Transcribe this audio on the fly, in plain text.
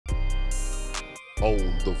on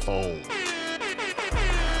the phone.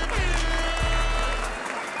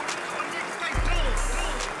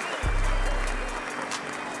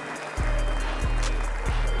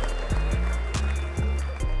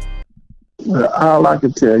 Well, all I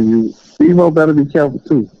can tell you, Bivol better be careful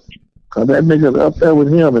too. Cause that nigga up there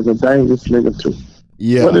with him is a dangerous nigga too.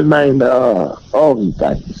 Yeah. What his name? Oh,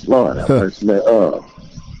 thank you, Lord have mercy.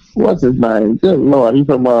 What's his name? Good Lord, he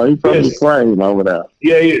from Ukraine over there.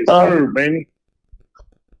 Yeah, Serb, man.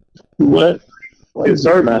 What? It's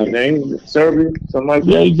Serbian name. Serbian, something like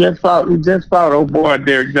that. Yeah, he just fought old boy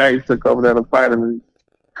Derek James took over there to fight him and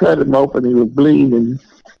cut him open. He was bleeding.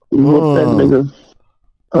 He whooped that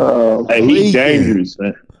nigga. Hey, he's dangerous,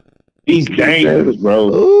 man. He's dangerous,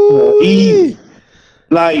 bro. He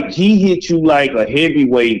hit you like a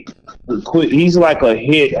heavyweight. He's like a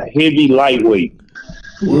heavy lightweight.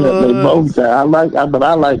 Yeah, they both. I like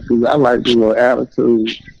the attitude,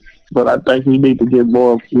 but I think he need to get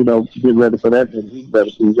more. Get ready for that. And he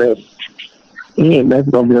better be ready. And that's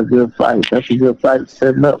gonna be a good fight. That's a good fight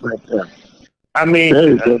setting up right there. I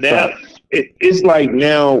mean, now it's like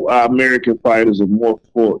now our American fighters are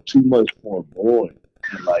too much more boring.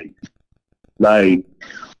 Like,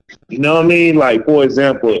 you know what I mean? Like, for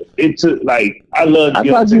example, it took like I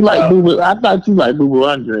thought you like Boo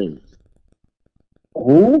Andres.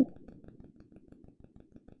 Who?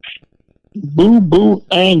 Boo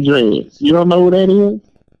Andres. You don't know who that is?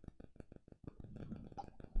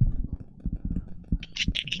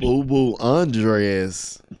 Boo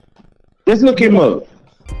Andres. Let's look him up.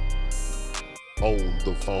 On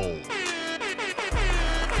the phone.